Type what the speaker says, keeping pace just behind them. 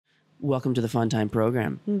Welcome to the Fun Time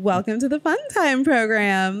Program. Welcome to the Fun Time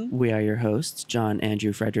Program. We are your hosts, John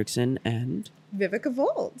Andrew Fredrickson and Vivica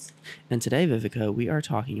Volt. And today, Vivica, we are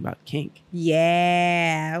talking about kink.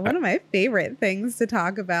 Yeah, one of my favorite things to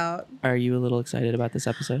talk about. Are you a little excited about this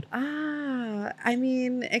episode? I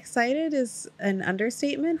mean, excited is an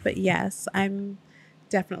understatement, but yes, I'm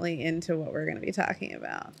definitely into what we're going to be talking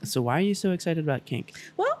about. So why are you so excited about kink?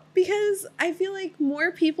 Well, because I feel like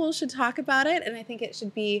more people should talk about it, and I think it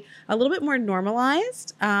should be a little bit more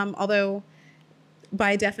normalized. Although,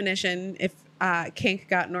 by definition, if kink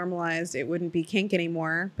got normalized, it wouldn't be kink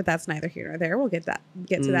anymore. But that's neither here nor there. We'll get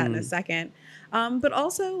to that in a second. But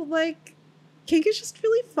also, like, kink is just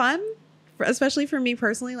really fun, especially for me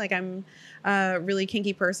personally. Like, I'm a really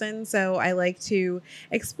kinky person, so I like to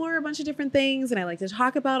explore a bunch of different things, and I like to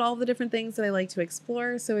talk about all the different things that I like to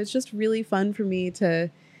explore. So it's just really fun for me to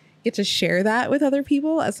get to share that with other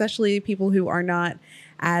people, especially people who are not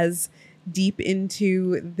as deep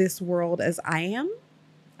into this world as I am.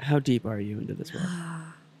 How deep are you into this world?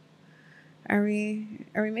 Are we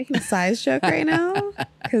making a size joke right now?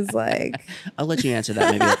 Because like, I'll let you answer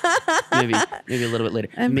that maybe a little bit later.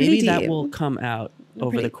 Maybe that will come out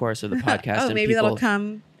over the course of the podcast. Oh, and maybe that'll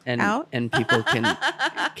come out, and people can make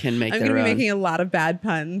I'm their own. I'm going to be making a lot of bad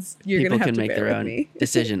puns. You're going to have to make bear their with own me.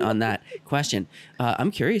 decision on that question.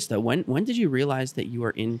 I'm curious though. When did you realize that you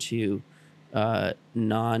were into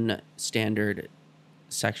non-standard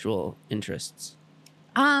sexual interests?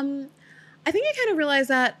 I think I kind of realized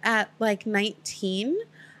that at like 19.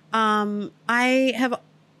 I have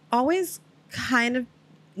always kind of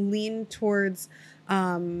leaned towards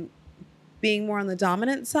being more on the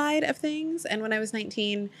dominant side of things. And when I was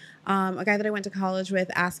 19, a guy that I went to college with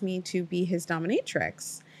asked me to be his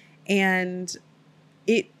dominatrix. And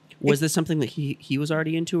was this something that he was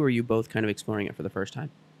already into, or were you both kind of exploring it for the first time?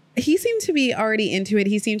 He seemed to be already into it.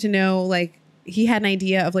 He seemed to know, like, he had an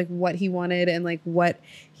idea of like what he wanted and like what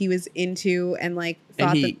he was into, and like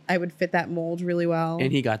thought that I would fit that mold really well.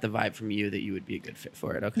 And he got the vibe from you that you would be a good fit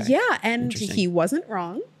for it. Okay. Yeah. And he wasn't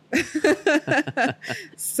wrong.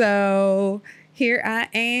 So here I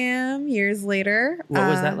am years later. What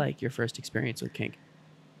was that like, your first experience with kink?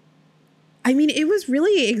 I mean, it was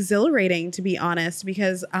really exhilarating, to be honest,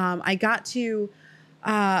 because I got to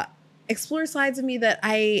explore sides of me that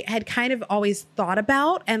I had kind of always thought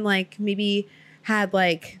about and like maybe had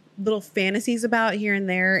like little fantasies about here and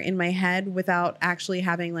there in my head without actually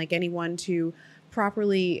having like anyone to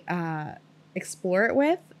properly explore it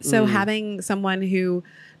with. So having someone who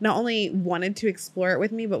not only wanted to explore it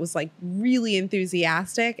with me, but was like really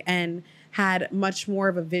enthusiastic and had much more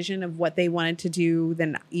of a vision of what they wanted to do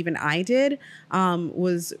than even I did,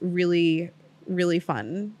 was really, really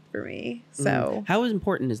fun for me. So how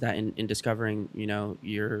important is that in discovering,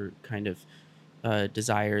 your kind of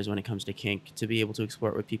desires when it comes to kink, to be able to explore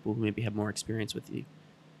it with people who maybe have more experience with you?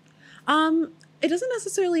 It doesn't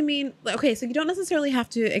necessarily mean, okay, so you don't necessarily have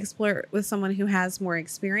to explore it with someone who has more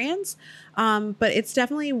experience, but it's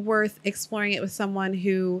definitely worth exploring it with someone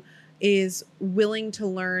who is willing to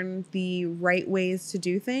learn the right ways to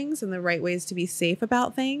do things and the right ways to be safe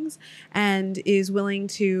about things, and is willing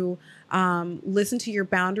to listen to your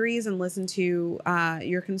boundaries and listen to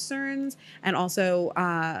your concerns, and also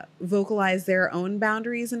vocalize their own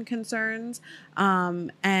boundaries and concerns,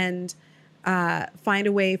 and find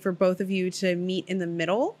a way for both of you to meet in the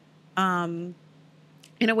middle in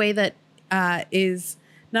a way that is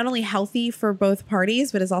not only healthy for both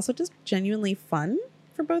parties, but is also just genuinely fun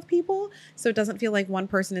for both people. So it doesn't feel like one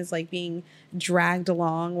person is like being dragged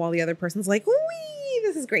along while the other person's like, wee,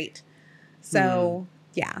 this is great. So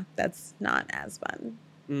yeah, that's not as fun.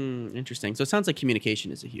 Interesting. So it sounds like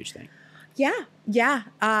communication is a huge thing. Yeah.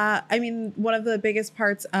 I mean, one of the biggest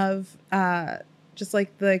parts of just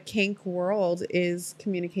like the kink world is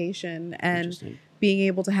communication, and being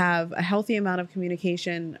able to have a healthy amount of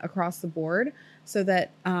communication across the board, so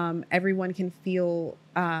that everyone can feel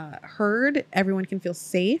heard, everyone can feel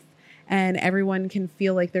safe, and everyone can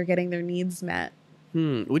feel like they're getting their needs met.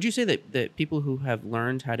 Would you say that people who have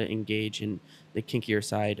learned how to engage in the kinkier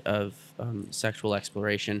side of sexual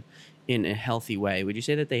exploration in a healthy way, would you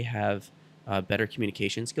say that they have better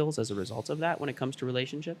communication skills as a result of that when it comes to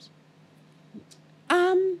relationships?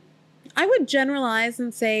 I would generalize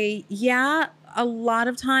and say, yeah, a lot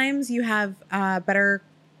of times you have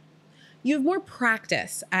you have more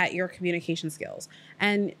practice at your communication skills.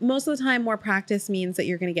 And most of the time, more practice means that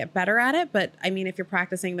you're going to get better at it. But I mean, if you're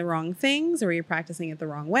practicing the wrong things or you're practicing it the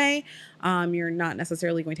wrong way, you're not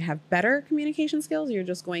necessarily going to have better communication skills. You're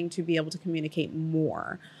just going to be able to communicate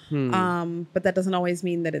more. But that doesn't always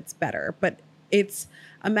mean that it's better. But it's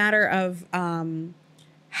a matter of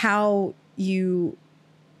how you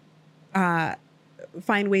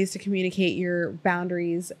find ways to communicate your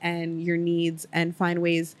boundaries and your needs, and find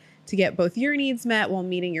ways to get both your needs met while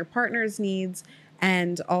meeting your partner's needs,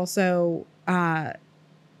 and also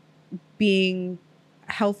being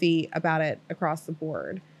healthy about it across the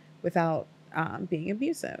board without being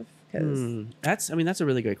abusive. Because that's a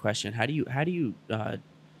really great question. How do you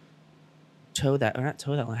toe that, or not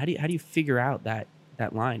toe that line? How do you figure out that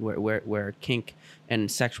line where kink and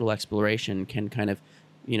sexual exploration can kind of,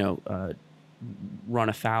 run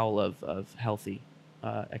afoul of healthy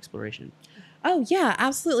exploration? Oh yeah,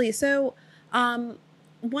 absolutely. So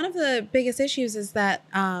one of the biggest issues is that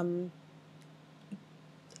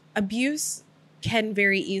abuse can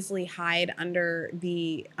very easily hide under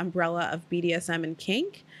the umbrella of BDSM and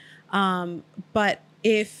kink. But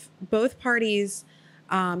if both parties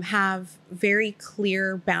have very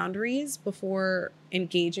clear boundaries before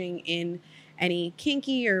engaging in any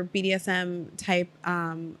kinky or BDSM type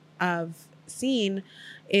of scene,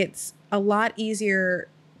 it's a lot easier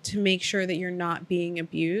to make sure that you're not being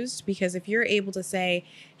abused. Because if you're able to say,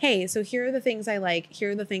 hey, so here are the things I like,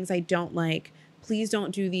 here are the things I don't like, please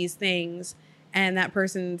don't do these things. And that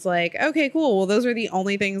person's like, okay, cool. Well, those are the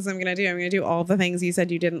only things I'm going to do. I'm going to do all the things you said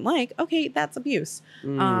you didn't like. Okay, that's abuse.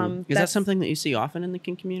 Is that something that you see often in the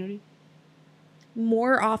kink community?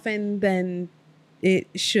 More often than it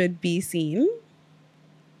should be seen,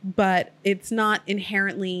 but it's not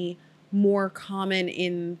inherently more common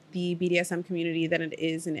in the BDSM community than it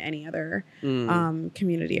is in any other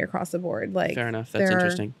community across the board. Like, fair enough. That's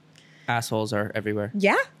interesting. Assholes are everywhere.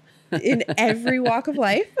 Yeah. In every walk of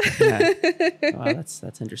life. Yeah. Wow,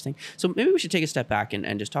 that's interesting. So maybe we should take a step back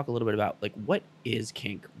and just talk a little bit about, like, what is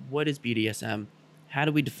kink? What is BDSM? How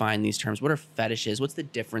do we define these terms? What are fetishes? What's the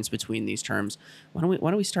difference between these terms? Why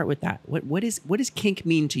don't we start with that? What does kink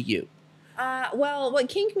mean to you? Well, what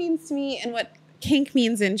kink means to me and what kink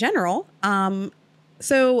means in general.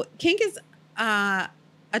 So kink is a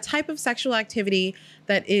type of sexual activity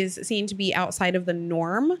that is seen to be outside of the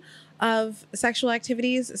norm of sexual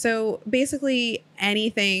activities. So basically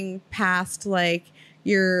anything past like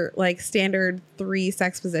your like standard 3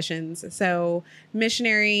 sex positions. So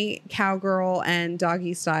missionary, cowgirl, and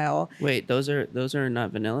doggy style. Wait, those are not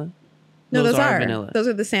vanilla? No, those are vanilla. Those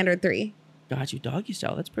are the standard 3. Got you. Doggy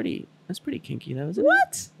style. That's pretty kinky though, isn't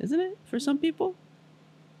What? it? Isn't it for some people?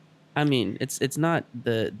 I mean, it's not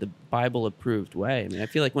the Bible approved way. I mean, I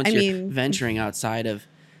feel like once you're venturing outside of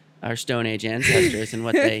our Stone Age ancestors and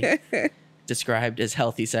what they described as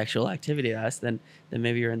healthy sexual activity to us, then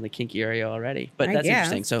maybe you're in the kinky area already. But that's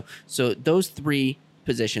interesting. So those 3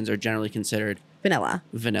 positions are generally considered Vanilla.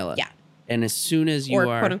 Yeah. And as soon as you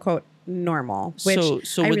are quote unquote normal,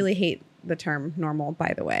 which I really hate the term normal,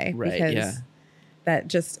 by the way, right, because that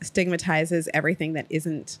just stigmatizes everything that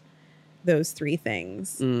isn't those 3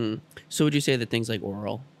 things. So would you say that things like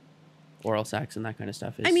oral sex and that kind of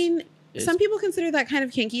stuff is... some people consider that kind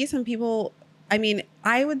of kinky. Some people,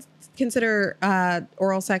 I would consider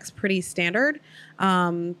oral sex pretty standard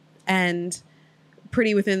and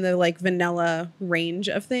pretty within the like vanilla range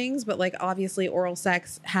of things. But like obviously oral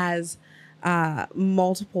sex has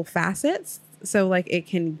multiple facets. So like it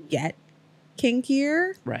can get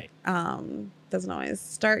kinkier. Right. Doesn't always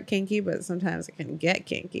start kinky, but sometimes it can get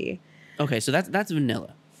kinky. Okay, so that's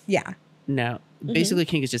vanilla. Yeah. Now, basically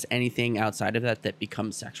kink is just anything outside of that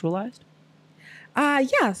becomes sexualized?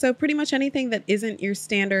 Yeah, so pretty much anything that isn't your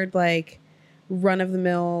standard like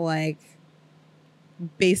run-of-the-mill like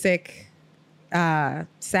basic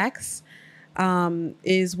sex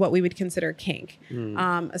is what we would consider kink.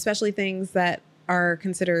 Especially things that are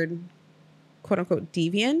considered quote-unquote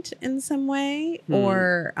deviant in some way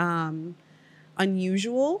or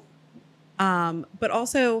unusual. But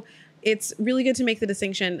also it's really good to make the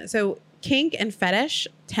distinction. So kink and fetish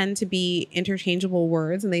tend to be interchangeable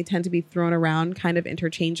words and they tend to be thrown around kind of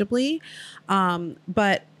interchangeably.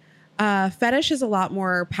 But fetish is a lot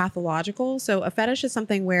more pathological. So a fetish is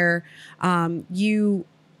something where you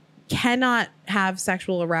cannot have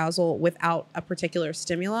sexual arousal without a particular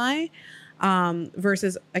stimuli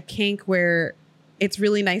versus a kink where it's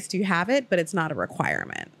really nice to have it, but it's not a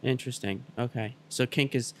requirement. Interesting. Okay. So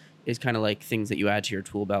kink is kind of like things that you add to your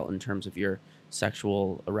tool belt in terms of your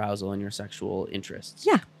sexual arousal and your sexual interests.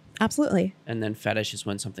 Yeah, absolutely. And then fetish is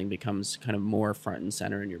when something becomes kind of more front and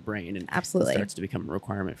center in your brain and absolutely starts to become a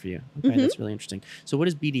requirement for you. Okay, that's really interesting. So what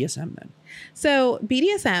is BDSM then? So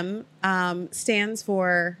BDSM stands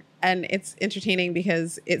for, and it's entertaining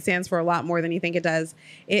because it stands for a lot more than you think it does.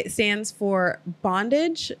 It stands for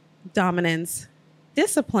bondage, dominance,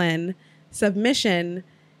 discipline, submission,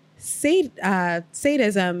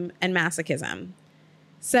 sadism, and masochism.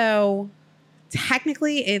 So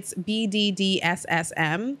technically it's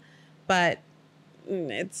BDDSSM, but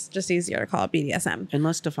it's just easier to call it BDSM. And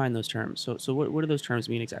let's define those terms. So what do those terms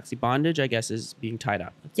mean exactly? Bondage, I guess, is being tied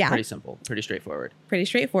up. It's pretty simple, pretty straightforward. Pretty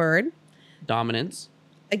straightforward. Dominance.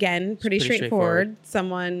 Again, pretty straightforward.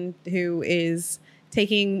 Someone who is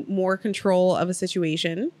taking more control of a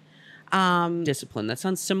situation. Discipline. That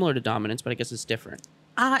sounds similar to dominance, but I guess it's different.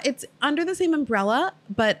 It's under the same umbrella,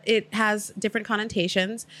 but it has different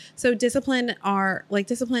connotations. So discipline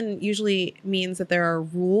usually means that there are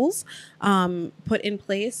rules put in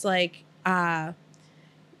place. Like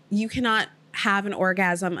you cannot have an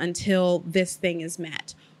orgasm until this thing is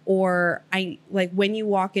met. Or when you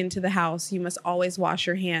walk into the house, you must always wash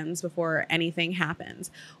your hands before anything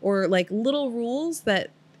happens. Or like little rules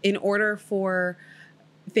that in order for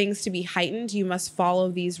things to be heightened, you must follow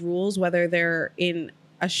these rules, whether they're in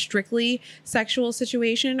a strictly sexual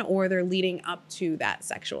situation or they're leading up to that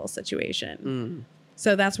sexual situation.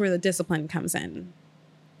 So that's where the discipline comes in.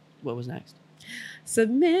 What was next?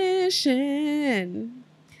 Submission.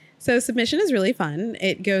 So submission is really fun.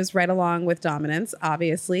 It goes right along with dominance.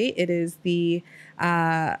 Obviously, it is the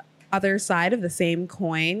other side of the same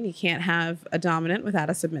coin. You can't have a dominant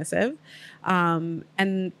without a submissive. And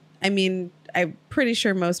I mean, I'm pretty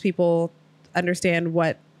sure most people understand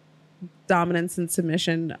what dominance and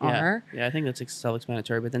submission are. Yeah, I think that's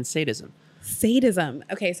self-explanatory. But then sadism. Sadism.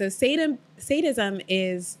 Okay, so sadism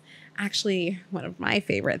is actually one of my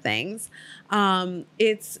favorite things.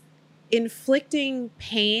 It's inflicting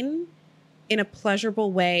pain in a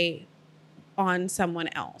pleasurable way on someone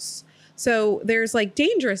else. So there's like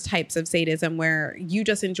dangerous types of sadism where you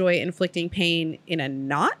just enjoy inflicting pain in a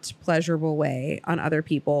not pleasurable way on other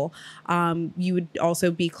people. You would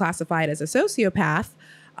also be classified as a sociopath.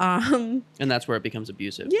 And that's where it becomes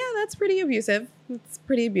abusive. Yeah, that's pretty abusive. It's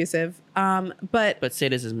pretty abusive. But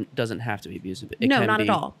sadism doesn't have to be abusive. No, not at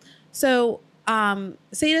all. So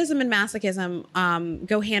sadism and masochism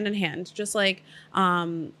go hand in hand, just like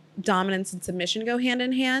dominance and submission go hand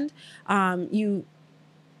in hand. You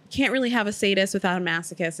can't really have a sadist without a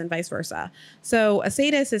masochist and vice versa. So a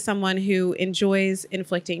sadist is someone who enjoys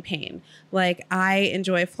inflicting pain. Like I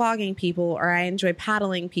enjoy flogging people or I enjoy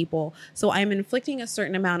paddling people. So I'm inflicting a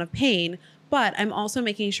certain amount of pain, but I'm also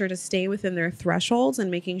making sure to stay within their thresholds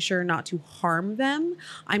and making sure not to harm them.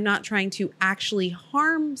 I'm not trying to actually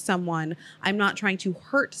harm someone. I'm not trying to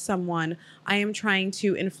hurt someone. I am trying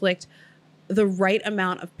to inflict the right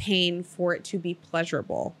amount of pain for it to be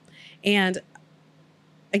pleasurable. And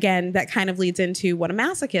again, that kind of leads into what a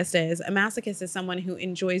masochist is. A masochist is someone who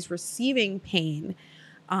enjoys receiving pain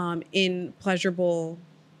in pleasurable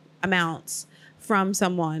amounts from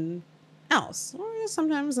someone else, or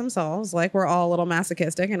sometimes themselves. Like we're all a little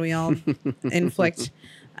masochistic and we all inflict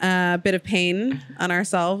a bit of pain on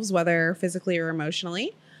ourselves, whether physically or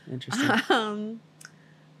emotionally. Interesting.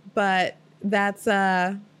 But that's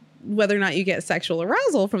whether or not you get sexual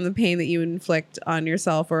arousal from the pain that you inflict on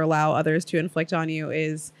yourself or allow others to inflict on you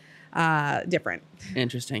is different.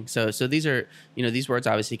 Interesting. So these are, these words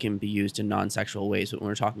obviously can be used in non-sexual ways, but when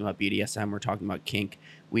we're talking about BDSM, we're talking about kink,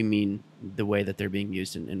 we mean the way that they're being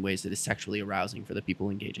used in ways that is sexually arousing for the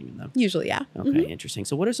people engaging in them. Usually, yeah. Okay, Interesting.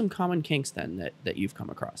 So what are some common kinks then that you've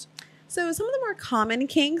come across? So some of the more common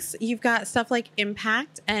kinks, you've got stuff like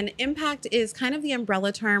impact, and impact is kind of the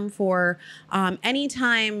umbrella term for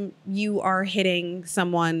anytime you are hitting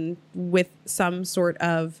someone with some sort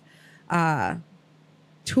of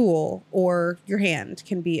tool, or your hand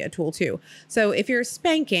can be a tool too. So if you're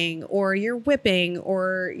spanking or you're whipping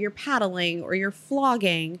or you're paddling or you're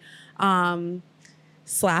flogging,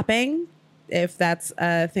 slapping, if that's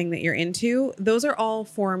a thing that you're into, those are all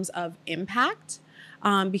forms of impact.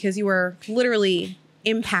 Because you are literally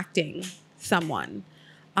impacting someone.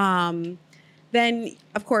 Then,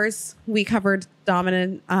 of course, we covered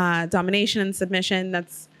domination and submission.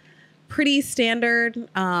 That's pretty standard.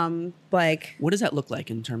 What does that look like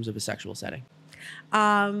in terms of a sexual setting?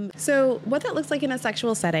 So what that looks like in a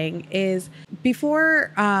sexual setting is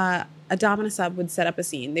before a dom and a sub would set up a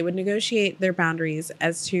scene, they would negotiate their boundaries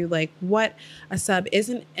as to like what a sub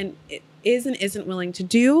isn't and isn't willing to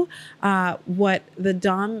do, what the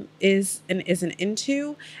dom is and isn't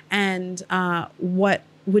into, and what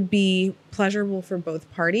would be pleasurable for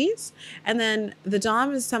both parties. And then the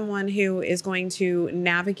dom is someone who is going to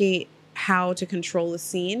navigate how to control the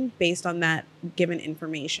scene based on that given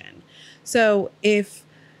information. So if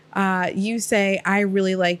you say, I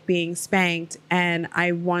really like being spanked and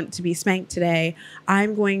I want to be spanked today,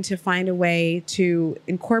 I'm going to find a way to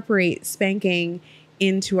incorporate spanking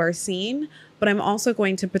into our scene, but I'm also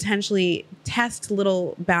going to potentially test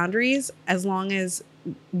little boundaries as long as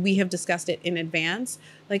we have discussed it in advance.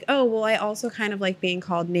 Like, oh, well, I also kind of like being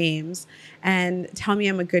called names, and tell me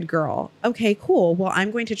I'm a good girl. Okay, cool. Well,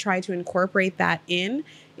 I'm going to try to incorporate that in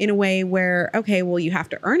a way where, okay, well, you have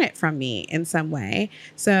to earn it from me in some way.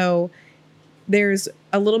 So there's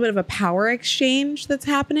a little bit of a power exchange that's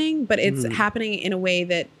happening, but it's happening in a way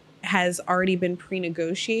that has already been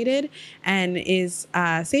pre-negotiated and is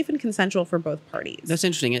safe and consensual for both parties. That's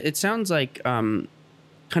interesting. It sounds like kind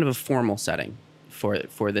of a formal setting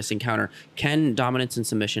for this encounter. Can dominance and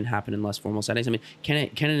submission happen in less formal settings? I mean, can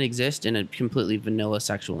it exist in a completely vanilla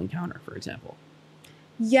sexual encounter, for example?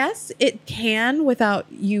 Yes, it can, without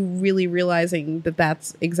you really realizing that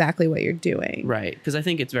that's exactly what you're doing. Right. Because I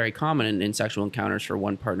think it's very common in sexual encounters for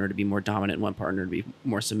one partner to be more dominant and one partner to be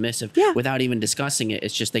more submissive without even discussing it.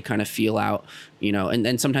 It's just they kind of feel out, you know,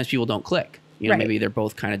 and sometimes people don't click. You know, maybe they're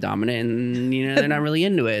both kind of dominant and, you know, they're not really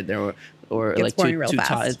into it. Or like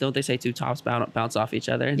don't they say two tops bounce off each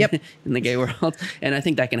other in the gay world? And I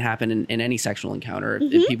think that can happen in any sexual encounter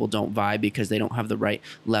if people don't vibe because they don't have the right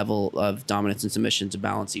level of dominance and submission to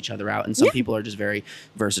balance each other out. And some people are just very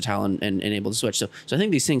versatile and able to switch. So I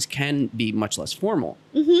think these things can be much less formal.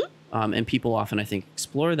 And people often, I think,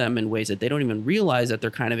 explore them in ways that they don't even realize that they're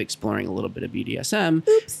kind of exploring a little bit of BDSM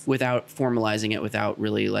without formalizing it, without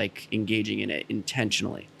really like engaging in it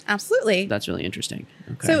intentionally. Absolutely. That's really interesting.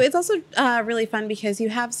 Okay. So it's also really fun because you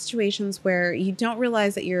have situations where you don't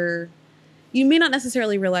realize that you may not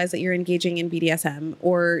necessarily realize that you're engaging in BDSM,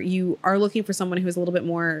 or you are looking for someone who's a little bit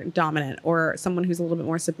more dominant or someone who's a little bit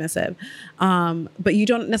more submissive. But you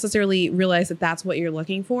don't necessarily realize that that's what you're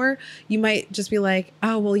looking for. You might just be like,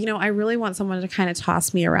 oh, well, you know, I really want someone to kind of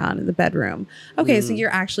toss me around in the bedroom. Okay, so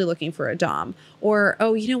you're actually looking for a dom. Or,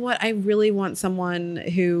 oh, you know what? I really want someone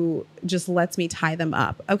who just lets me tie them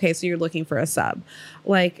up. Okay, so you're looking for a sub.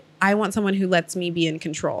 Like, I want someone who lets me be in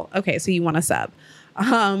control. Okay, so you want a sub.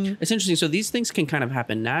 It's interesting. So these things can kind of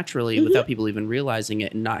happen naturally without people even realizing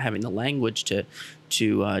it and not having the language to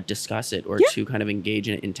discuss it or to kind of engage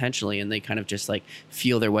in it intentionally. And they kind of just like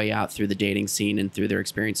feel their way out through the dating scene and through their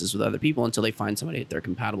experiences with other people until they find somebody that they're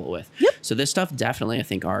compatible with. So this stuff definitely, I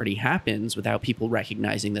think, already happens without people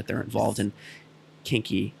recognizing that they're involved in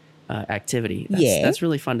kinky activity. That's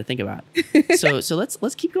really fun to think about. So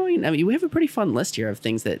let's keep going. I mean, we have a pretty fun list here of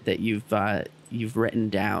things that you've written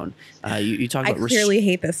down. You talk about. I clearly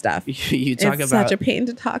hate this stuff. You talk it's about such a pain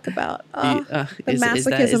to talk about. The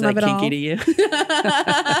masochism is that of it all. Kinky to you?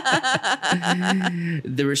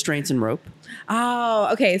 The restraints and rope. Oh,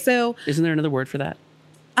 okay. So isn't there another word for that?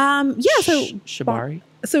 So shibari.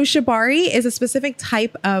 So shibari is a specific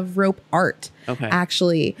type of rope art,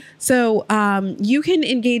 actually. So you can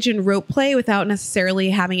engage in rope play without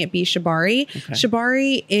necessarily having it be shibari.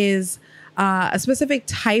 Shibari is a specific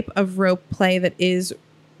type of rope play that is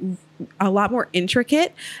a lot more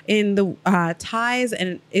intricate in the ties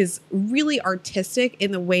and is really artistic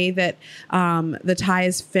in the way that the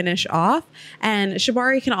ties finish off. And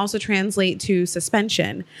shibari can also translate to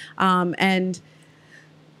suspension. And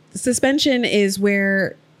suspension is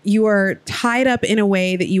where you are tied up in a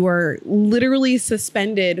way that you are literally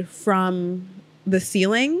suspended from the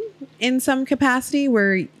ceiling in some capacity,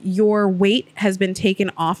 where your weight has been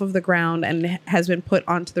taken off of the ground and has been put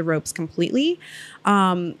onto the ropes completely.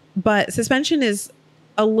 But suspension is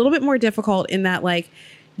a little bit more difficult in that, like,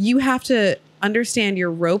 you have to understand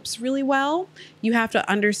your ropes really well. You have to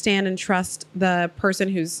understand and trust the person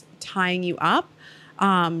who's tying you up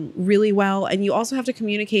really well. And you also have to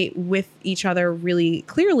communicate with each other really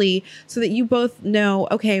clearly so that you both know,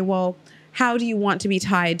 okay, well, how do you want to be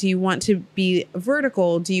tied? Do you want to be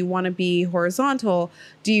vertical? Do you want to be horizontal?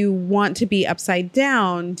 Do you want to be upside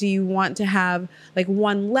down? Do you want to have like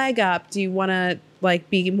one leg up? Do you want to like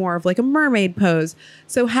be more of like a mermaid pose?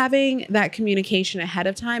 So having that communication ahead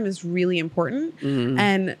of time is really important.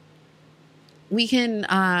 And we can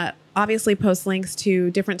obviously post links to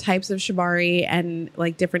different types of shibari and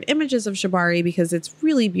like different images of shibari because it's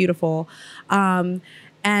really beautiful.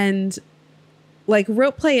 And like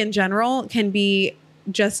rope play in general can be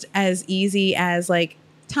just as easy as like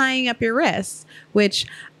tying up your wrists, which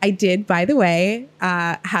I did, by the way,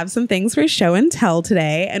 have some things for show and tell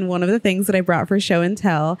today. And one of the things that I brought for show and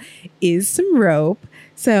tell is some rope.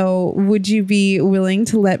 So would you be willing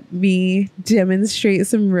to let me demonstrate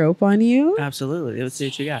some rope on you? Absolutely. Let's see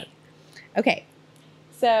what you got. Okay.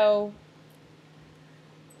 So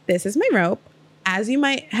this is my rope. As you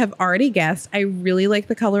might have already guessed, I really like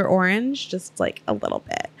the color orange, just like a little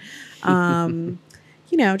bit.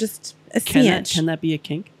 You know, just a cinch. Can that be a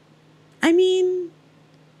kink? I mean,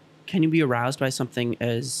 can you be aroused by something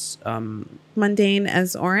as mundane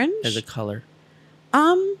as orange? As a color?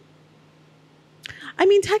 I I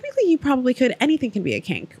mean, technically, you probably could. Anything can be a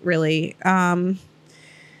kink, really.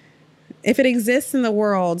 If it exists in the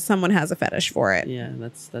world, someone has a fetish for it. Yeah,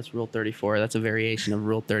 that's Rule 34. That's a variation of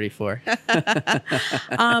Rule 34.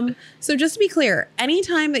 So just to be clear,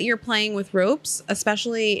 anytime that you're playing with ropes,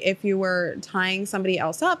 especially if you were tying somebody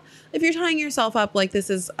else up, if you're tying yourself up, like this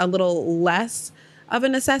is a little less of a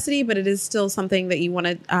necessity, but it is still something that you want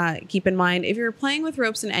to keep in mind. If you're playing with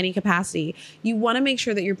ropes in any capacity, you want to make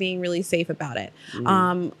sure that you're being really safe about it.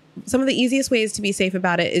 Some of the easiest ways to be safe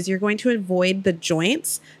about it is you're going to avoid the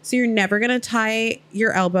joints. So you're never going to tie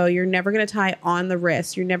your elbow. You're never going to tie on the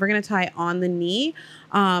wrist. You're never going to tie on the knee.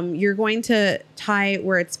 You're going to tie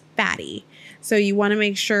where it's fatty. So you want to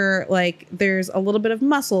make sure like there's a little bit of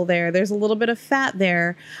muscle there. There's a little bit of fat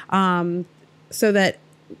there, so that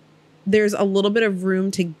there's a little bit of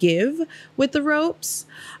room to give with the ropes.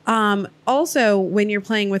 Also, when you're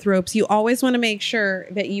playing with ropes, you always want to make sure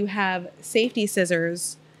that you have safety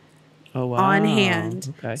scissors on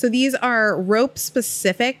hand. Okay. So these are rope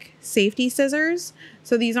specific safety scissors.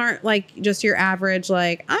 So these aren't like just your average,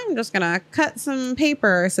 like, I'm just going to cut some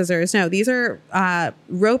paper scissors. No, these are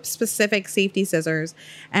rope specific safety scissors.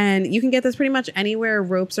 And you can get this pretty much anywhere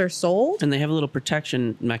ropes are sold. And they have a little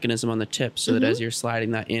protection mechanism on the tip so that as you're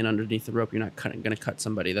sliding that in underneath the rope, you're not going to cut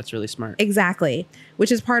somebody. That's really smart. Exactly.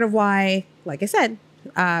 Which is part of why, like I said,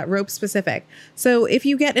 rope specific. So if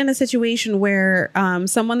you get in a situation where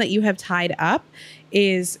someone that you have tied up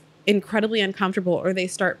is incredibly uncomfortable or they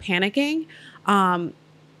start panicking,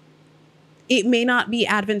 it may not be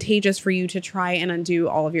advantageous for you to try and undo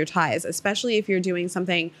all of your ties, especially if you're doing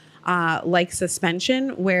something like suspension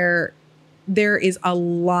where there is a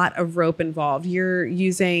lot of rope involved. You're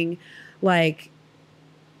using like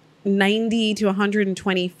 90 to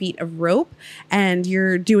 120 feet of rope and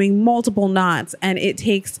you're doing multiple knots, and it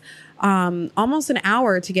takes almost an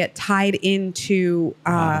hour to get tied into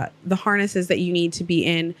the harnesses that you need to be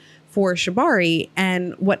in for shibari.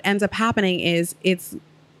 And what ends up happening is it's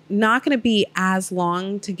not going to be as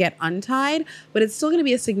long to get untied, but it's still going to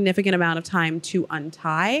be a significant amount of time to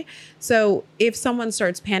untie. So if someone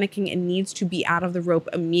starts panicking and needs to be out of the rope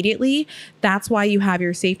immediately, that's why you have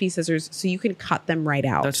your safety scissors, so you can cut them right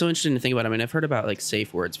out. That's so interesting to think about. I mean, I've heard about like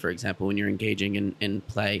safe words, for example, when you're engaging in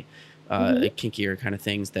play, like kinkier kind of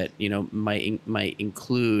things that, you know, might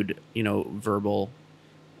include, you know, verbal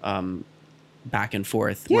back and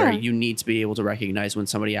forth, where you need to be able to recognize when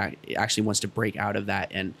somebody actually wants to break out of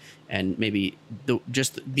that, and maybe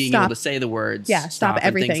just being able to say the words stop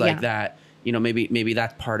everything, and things like that. You know, maybe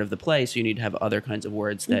that's part of the play. So you need to have other kinds of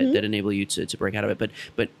words that enable you to break out of it.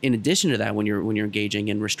 But in addition to that, when you're engaging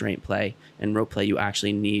in restraint play and rope play, you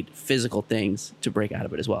actually need physical things to break out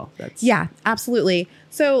of it as well. Yeah, absolutely.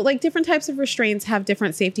 So like different types of restraints have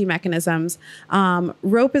different safety mechanisms.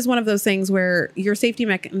 Rope is one of those things where your safety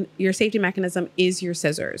mechanism is your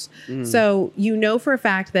scissors. So you know for a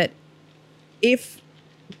fact that if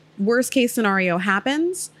worst case scenario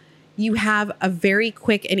happens, you have a very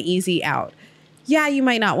quick and easy out. Yeah, you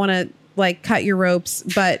might not want to like cut your ropes,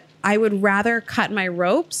 but I would rather cut my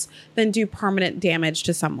ropes than do permanent damage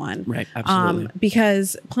to someone. Right, absolutely.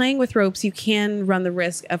 Because playing with ropes, you can run the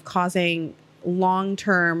risk of causing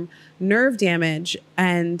long-term nerve damage.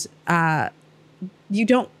 And you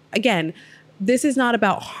don't, again, this is not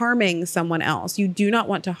about harming someone else. You do not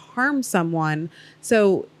want to harm someone.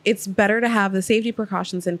 So it's better to have the safety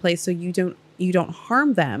precautions in place so you don't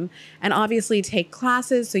harm them, and obviously take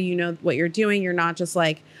classes so you know what you're doing. You're not just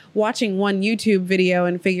like watching one YouTube video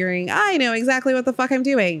and figuring, I know exactly what the fuck I'm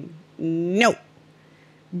doing. No.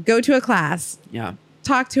 Go to a class. Yeah.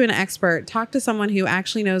 Talk to an expert. Talk to someone who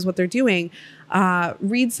actually knows what they're doing.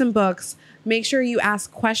 Read some books. Make sure you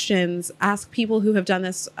ask questions. Ask people who have done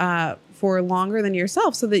this for longer than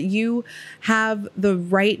yourself, so that you have the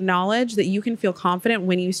right knowledge, that you can feel confident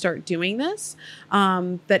when you start doing this,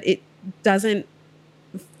 that it doesn't,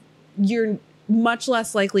 you're much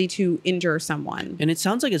less likely to injure someone. And it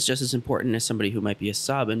sounds like it's just as important as somebody who might be a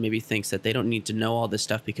sub and maybe thinks that they don't need to know all this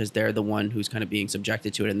stuff because they're the one who's kind of being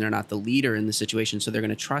subjected to it and they're not the leader in the situation. So they're going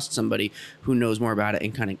to trust somebody who knows more about it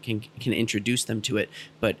and kind of can introduce them to it.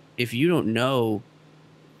 But if you don't know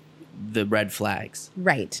the red flags,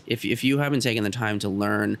 right, if you haven't taken the time to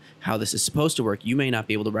learn how this is supposed to work, you may not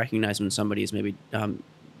be able to recognize when somebody is maybe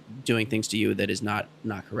doing things to you that is not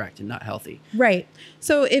correct and not healthy. Right.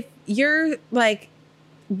 So if you're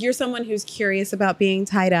someone who's curious about being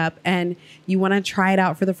tied up and you want to try it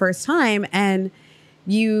out for the first time, and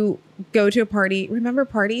you go to a party, remember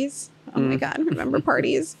parties? Oh my God, remember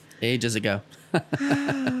parties? Ages ago.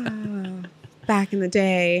 Back in the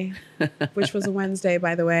day, which was a Wednesday,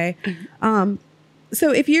 by the way.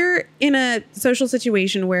 So if you're in a social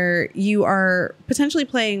situation where you are potentially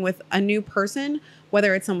playing with a new person,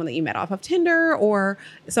 whether it's someone that you met off of Tinder or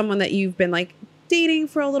someone that you've been like dating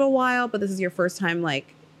for a little while, but this is your first time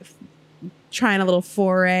like trying a little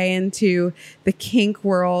foray into the kink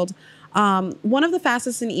world, one of the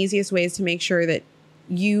fastest and easiest ways to make sure that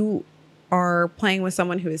you are playing with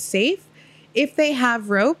someone who is safe, if they have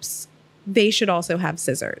ropes, they should also have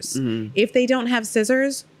scissors. Mhm. If they don't have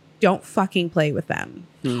scissors, don't fucking play with them.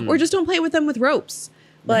 Or just don't play with them with ropes.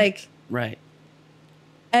 Like, Right.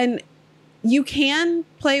 and you can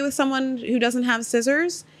play with someone who doesn't have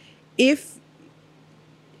scissors if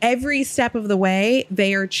every step of the way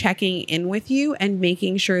they are checking in with you and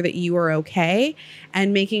making sure that you are okay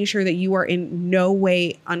and making sure that you are in no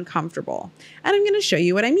way uncomfortable. And I'm going to show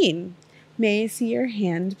you what I mean. May I see your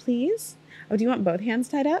hand, please? Oh, do you want both hands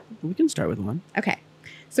tied up? We can start with one. Okay.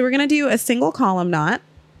 So we're going to do a single column knot.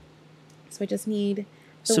 So I just need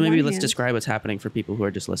the So maybe one let's hand. describe what's happening for people who are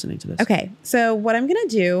just listening to this. Okay. So what I'm going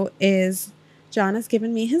to do is John has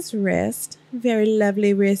given me his wrist. Very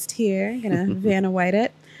lovely wrist here. I'm going to Vanna White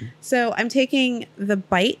it. So I'm taking the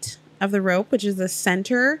bite of the rope, which is the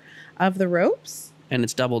center of the ropes. And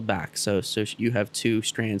it's doubled back, so you have two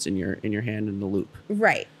strands in your hand in the loop.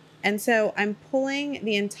 Right. And so I'm pulling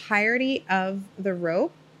the entirety of the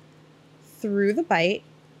rope through the bite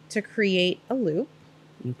to create a loop.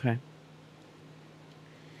 Okay.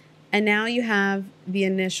 And now you have the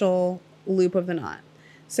initial loop of the knot.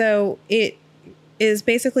 So it is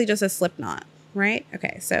basically just a slip knot, right?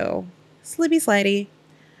 Okay, so slippy slidey.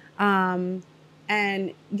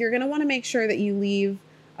 And you're going to want to make sure that you leave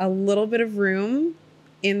a little bit of room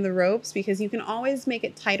in the ropes because you can always make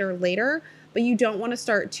it tighter later, but you don't want to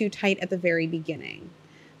start too tight at the very beginning.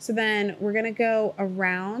 So then we're going to go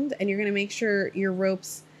around and you're going to make sure your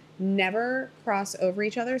ropes never cross over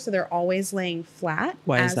each other. So they're always laying flat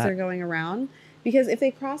as they're going around. Because if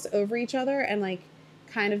they cross over each other and like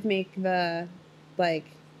kind of make the like,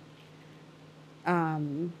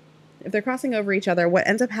 if they're crossing over each other, what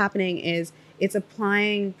ends up happening is it's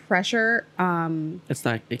applying pressure. It's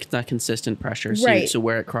not consistent pressure. So, Right. so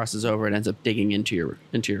where it crosses over, it ends up digging into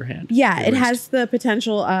your hand. Yeah, your it wrist. has the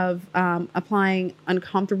potential of applying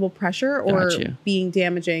uncomfortable pressure or Got you. being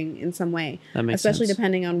damaging in some way, That makes especially sense.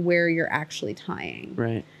 depending on where you're actually tying.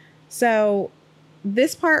 Right. So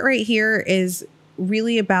this part right here is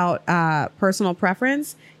really about personal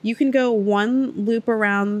preference. You can go one loop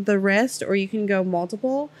around the wrist or you can go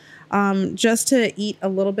multiple. Just to eat a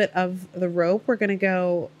little bit of the rope, we're going to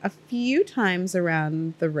go a few times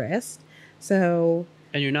around the wrist. So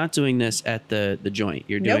And you're not doing this at the joint.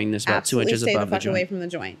 You're nope, doing this about 2 absolutely inches stay above the fuck the away joint. from the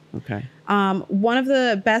joint. Okay. One of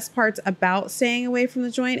the best parts about staying away from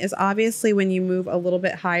the joint is obviously when you move a little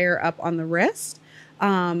bit higher up on the wrist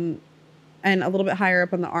and a little bit higher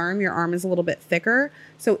up on the arm, your arm is a little bit thicker.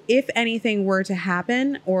 So if anything were to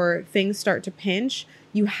happen or things start to pinch,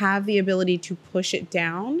 you have the ability to push it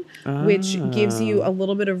down, which gives you a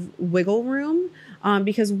little bit of wiggle room.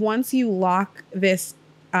 Because once you lock this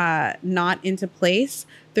knot into place,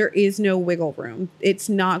 there is no wiggle room. It's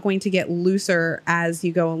not going to get looser as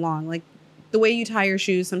you go along. Like the way you tie your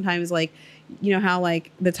shoes, sometimes like, you know how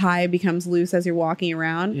like the tie becomes loose as you're walking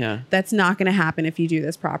around? Yeah. That's not going to happen if you do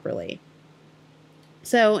this properly.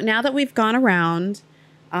 So now that we've gone around,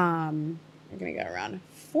 we're going to go around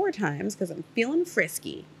 4 times because I'm feeling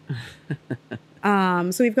frisky.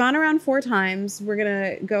 So we've gone around 4 times. We're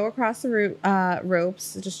going to go across the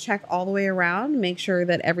ropes, just check all the way around, make sure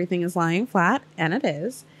that everything is lying flat, and it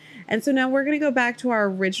is. And so now we're going to go back to our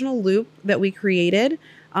original loop that we created.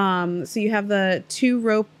 So you have the 2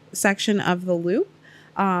 rope section of the loop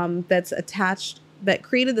that's attached, that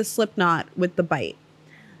created the slip knot with the bite.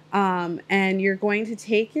 And you're going to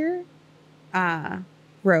take your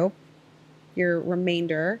rope, your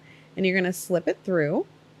remainder, and you're going to slip it through.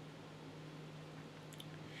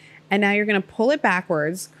 And now you're going to pull it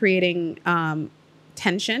backwards, creating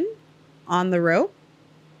tension on the rope.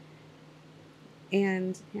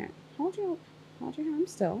 And here, hold your arm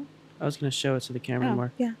still. I was going to show it to the camera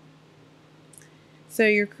more. Yeah. So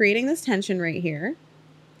you're creating this tension right here.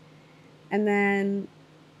 And then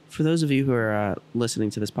For those of you who are listening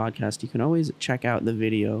to this podcast, you can always check out the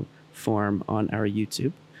video form on our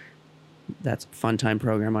YouTube. That's Funtime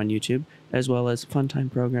Program on YouTube, as well as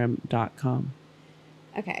funtimeprogram.com.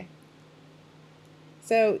 okay.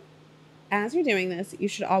 So as you're doing this, you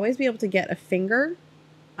should always be able to get a finger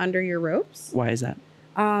under your ropes. Why is that?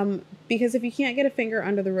 Because if you can't get a finger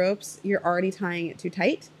under the ropes, you're already tying it too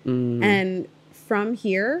tight. Mm. And from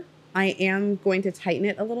here, I am going to tighten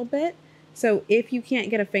it a little bit. So if you can't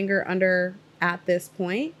get a finger under at this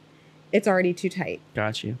point, it's already too tight.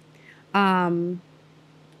 Got you.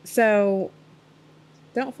 So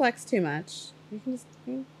don't flex too much. You can just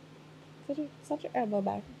set your elbow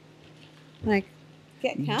back. Like,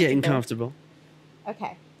 get comfortable. Getting comfortable.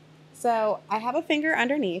 Okay. So I have a finger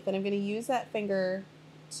underneath, and I'm going to use that finger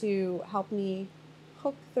to help me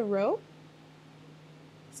hook the rope.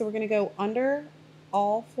 So we're going to go under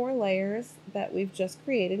all 4 layers that we've just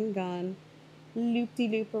created and gone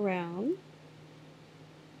loop-de-loop around.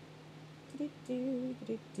 So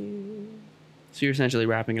you're essentially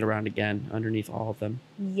wrapping it around again underneath all of them.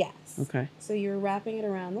 Yes. Okay. So you're wrapping it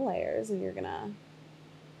around the layers, and you're going to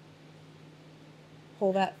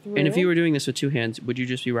pull that through. And if you were doing this with 2 hands, would you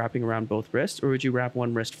just be wrapping around both wrists, or would you wrap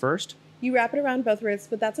one wrist first? You wrap it around both wrists,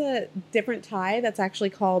 but that's a different tie. That's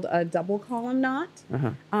actually called a double column knot.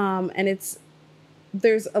 Uh-huh. And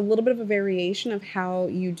there's a little bit of a variation of how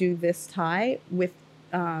you do this tie with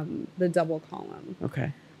the double column.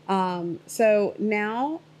 Okay. So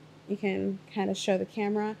now you can kind of show the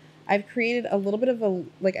camera. I've created a little bit of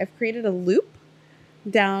I've created a loop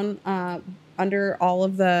down under all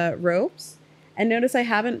of the ropes. And notice I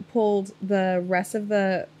haven't pulled the rest of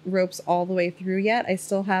the ropes all the way through yet. I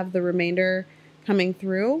still have the remainder coming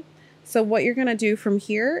through. So what you're going to do from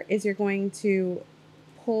here is you're going to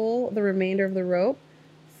pull the remainder of the rope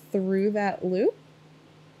through that loop.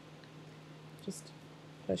 Just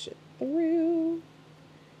push it through.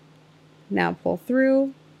 Now pull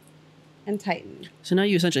through and tighten. So now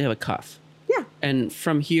you essentially have a cuff. Yeah. And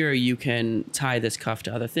from here, you can tie this cuff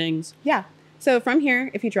to other things. Yeah. So from here,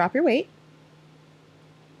 if you drop your weight.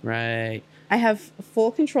 Right. I have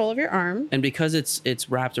full control of your arm. And because it's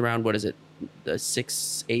wrapped around, what is it? The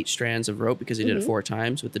 6-8 strands of rope, because you did it 4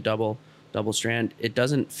 times with the double strand. It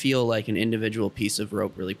doesn't feel like an individual piece of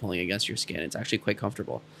rope really pulling against your skin. It's actually quite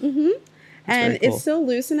comfortable. Mm-hmm. And cool. it's still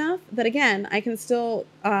loose enough that, again, I can still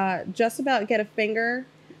just about get a finger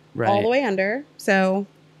all the way under. So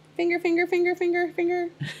finger.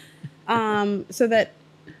 So that,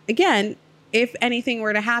 again, if anything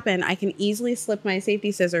were to happen, I can easily slip my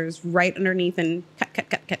safety scissors right underneath and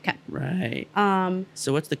cut. Right.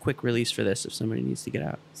 So what's the quick release for this if somebody needs to get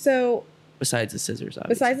out? So besides the scissors,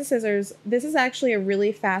 obviously. Besides the scissors, this is actually a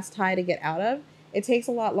really fast tie to get out of. It takes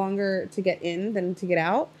a lot longer to get in than to get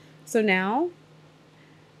out. So now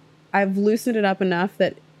I've loosened it up enough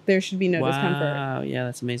that there should be no discomfort. Wow. Yeah,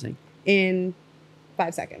 that's amazing. In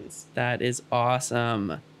 5 seconds. That is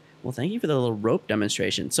awesome. Well, thank you for the little rope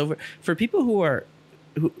demonstration. So for people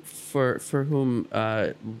for whom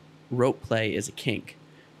rope play is a kink,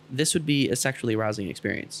 this would be a sexually arousing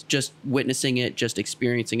experience. Just witnessing it, just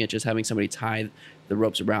experiencing it, just having somebody tie the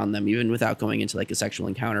ropes around them, even without going into like a sexual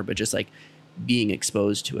encounter, but just like being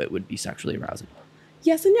exposed to it would be sexually arousing.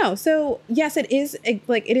 Yes and no. So yes, it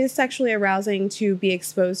is sexually arousing to be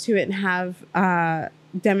exposed to it and have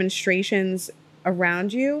demonstrations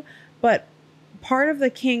around you, but part of the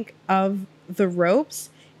kink of the ropes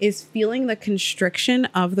is feeling the constriction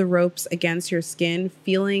of the ropes against your skin,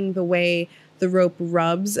 feeling the way the rope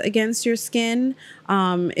rubs against your skin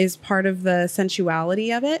is part of the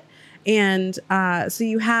sensuality of it. And so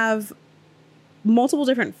you have multiple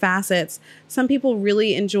different facets. Some people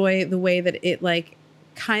really enjoy the way that it like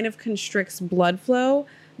kind of constricts blood flow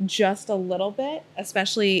just a little bit,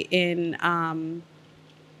 especially in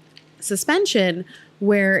suspension,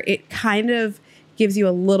 where it kind of gives you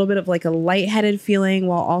a little bit of like a lightheaded feeling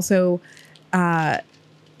while also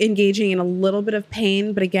engaging in a little bit of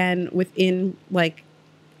pain, but again, within like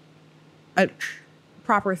a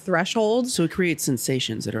proper threshold. So it creates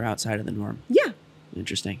sensations that are outside of the norm. Yeah.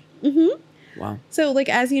 Interesting. Mm-hmm. Wow. So like,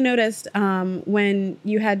 as you noticed, when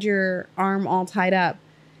you had your arm all tied up,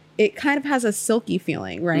 it kind of has a silky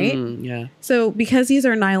feeling, right? Yeah. So because these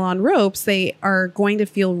are nylon ropes, they are going to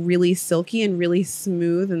feel really silky and really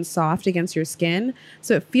smooth and soft against your skin.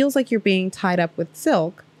 So it feels like you're being tied up with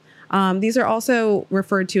silk. These are also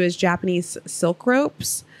referred to as Japanese silk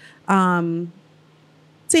ropes. Same.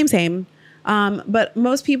 But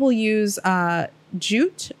most people use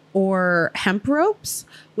jute or hemp ropes,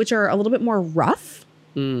 which are a little bit more rough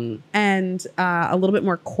and a little bit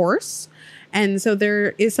more coarse. And so there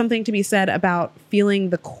is something to be said about feeling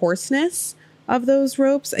the coarseness of those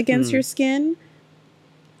ropes against your skin.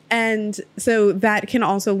 And so that can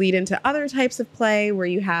also lead into other types of play where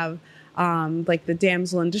you have like the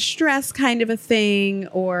damsel in distress kind of a thing,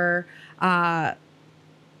 or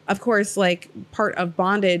of course, like part of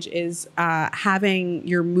bondage is having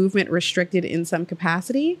your movement restricted in some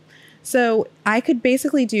capacity. So I could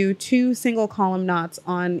basically do 2 single column knots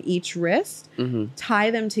on each wrist,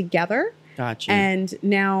 tie them together. Gotcha. And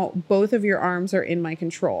now both of your arms are in my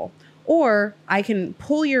control. or I can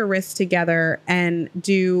pull your wrists together and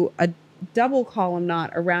do a double column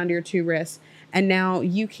knot around your two wrists. And now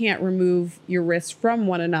you can't remove your wrists from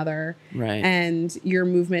one another. Right. And your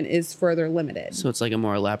movement is further limited. So it's like a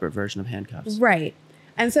more elaborate version of handcuffs. Right.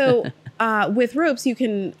 And so with ropes, you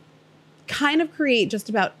can kind of create just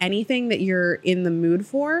about anything that you're in the mood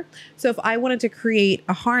for. So if I wanted to create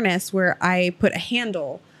a harness where I put a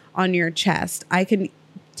handle on your chest, I can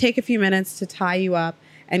take a few minutes to tie you up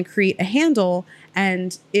and create a handle.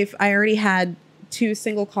 And if I already had 2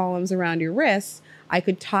 single columns around your wrists, I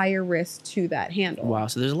could tie your wrist to that handle. Wow.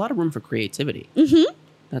 So there's a lot of room for creativity. Mm-hmm.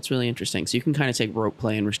 That's really interesting. So you can kind of take rope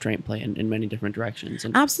play and restraint play in many different directions.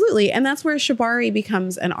 And Absolutely. And that's where shibari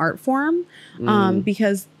becomes an art form,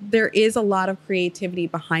 because there is a lot of creativity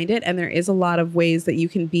behind it. And there is a lot of ways that you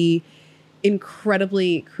can be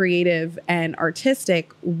incredibly creative and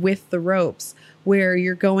artistic with the ropes, where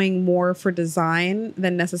you're going more for design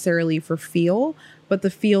than necessarily for feel. But the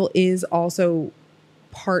feel is also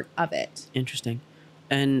part of it. Interesting.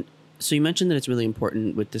 And so you mentioned that it's really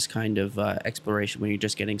important with this kind of exploration when you're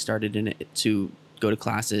just getting started in it to go to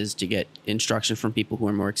classes, to get instruction from people who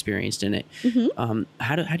are more experienced in it. Mm-hmm.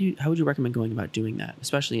 How would you recommend going about doing that,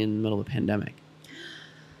 especially in the middle of a pandemic?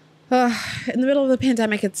 In the middle of the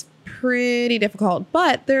pandemic, it's pretty difficult,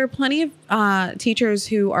 but there are plenty of teachers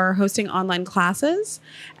who are hosting online classes.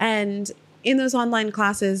 And in those online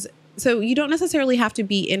classes, so you don't necessarily have to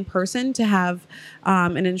be in person to have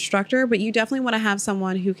an instructor, but you definitely want to have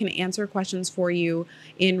someone who can answer questions for you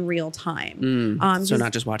in real time. So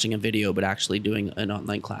not just watching a video, but actually doing an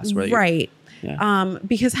online class. Where right. Yeah.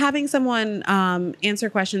 Because having someone answer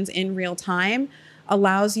questions in real time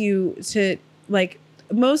allows you to, like,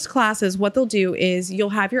 most classes, what they'll do is you'll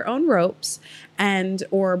have your own ropes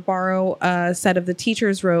or borrow a set of the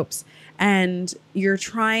teacher's ropes, and you're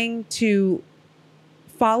trying to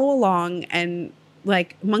follow along and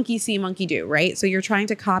like monkey see, monkey do, right? So you're trying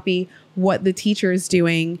to copy what the teacher is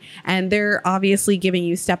doing, and they're obviously giving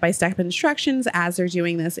you step-by-step instructions as they're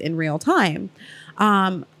doing this in real time.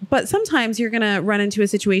 But sometimes you're going to run into a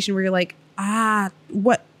situation where you're like,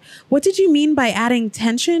 what did you mean by adding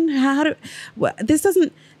tension? This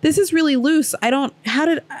is really loose.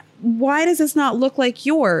 Why does this not look like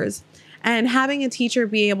yours? And having a teacher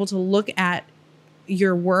be able to look at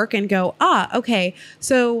your work and go, okay,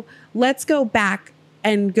 so let's go back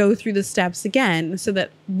and go through the steps again so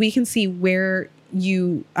that we can see where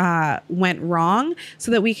you went wrong,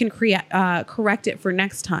 so that we can correct it for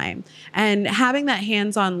next time. And having that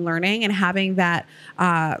hands-on learning and having that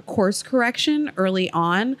course correction early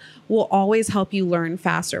on will always help you learn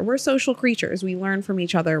faster. We're social creatures. We learn from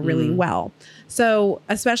each other really well. So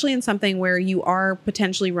especially in something where you are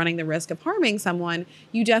potentially running the risk of harming someone,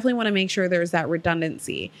 you definitely want to make sure there's that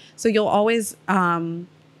redundancy. So you'll always, having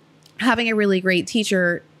a really great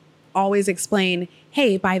teacher always explain,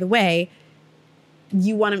 hey, by the way,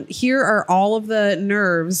 here are all of the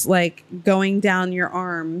nerves like going down your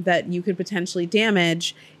arm that you could potentially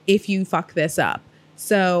damage if you fuck this up.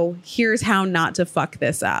 So here's how not to fuck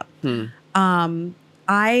this up.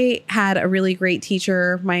 I had a really great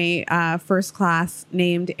teacher, my first class,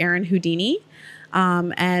 named Erin Houdini.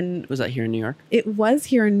 And was that here in New York? It was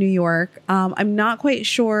here in New York. I'm not quite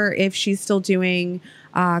sure if she's still doing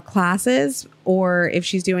classes or if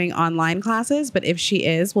she's doing online classes, but if she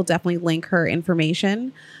is, we'll definitely link her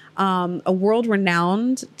information. A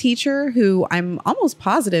world-renowned teacher who I'm almost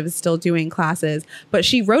positive is still doing classes, but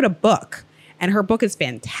she wrote a book, and her book is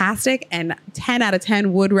fantastic and 10 out of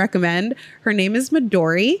 10 would recommend. Her name is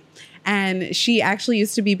Midori, and she actually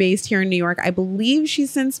used to be based here in New York. I believe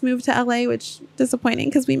she's since moved to LA, which is disappointing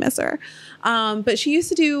because we miss her. But she used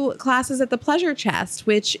to do classes at the Pleasure Chest,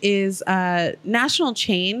 which is a national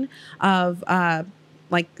chain of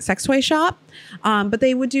like sex toy shop. But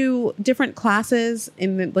they would do different classes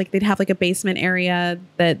they'd have like a basement area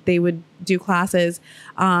that they would do classes.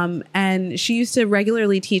 And she used to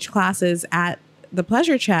regularly teach classes at the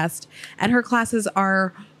Pleasure Chest, and her classes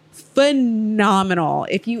are phenomenal.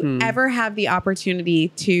 If you ever have the opportunity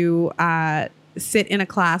to sit in a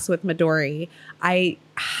class with Midori, I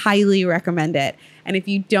highly recommend it. And if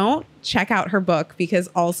you don't, check out her book, because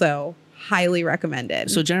also highly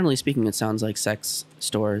recommended. So generally speaking, it sounds like sex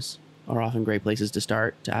stores are often great places to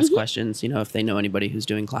start to ask questions, if they know anybody who's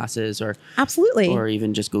doing classes, or absolutely, or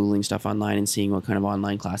even just Googling stuff online and seeing what kind of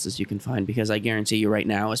online classes you can find. Because I guarantee you right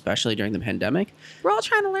now, especially during the pandemic, we're all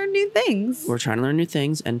trying to learn new things. We're trying to learn new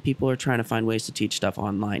things, and people are trying to find ways to teach stuff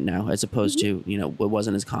online now, as opposed to, what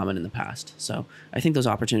wasn't as common in the past. So I think those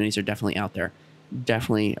opportunities are definitely out there.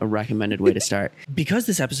 definitely a recommended way to start. Because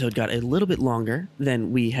this episode got a little bit longer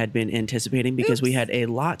than we had been anticipating, because we had a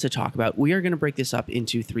lot to talk about, we are going to break this up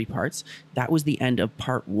into 3 parts. That was the end of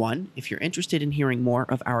part 1. If you're interested in hearing more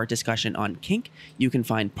of our discussion on kink, you can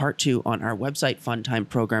find part 2 on our website,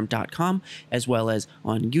 funtimeprogram.com, as well as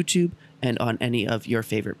on YouTube and on any of your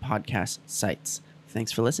favorite podcast sites.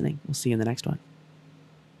 Thanks for listening. We'll see you in the next one.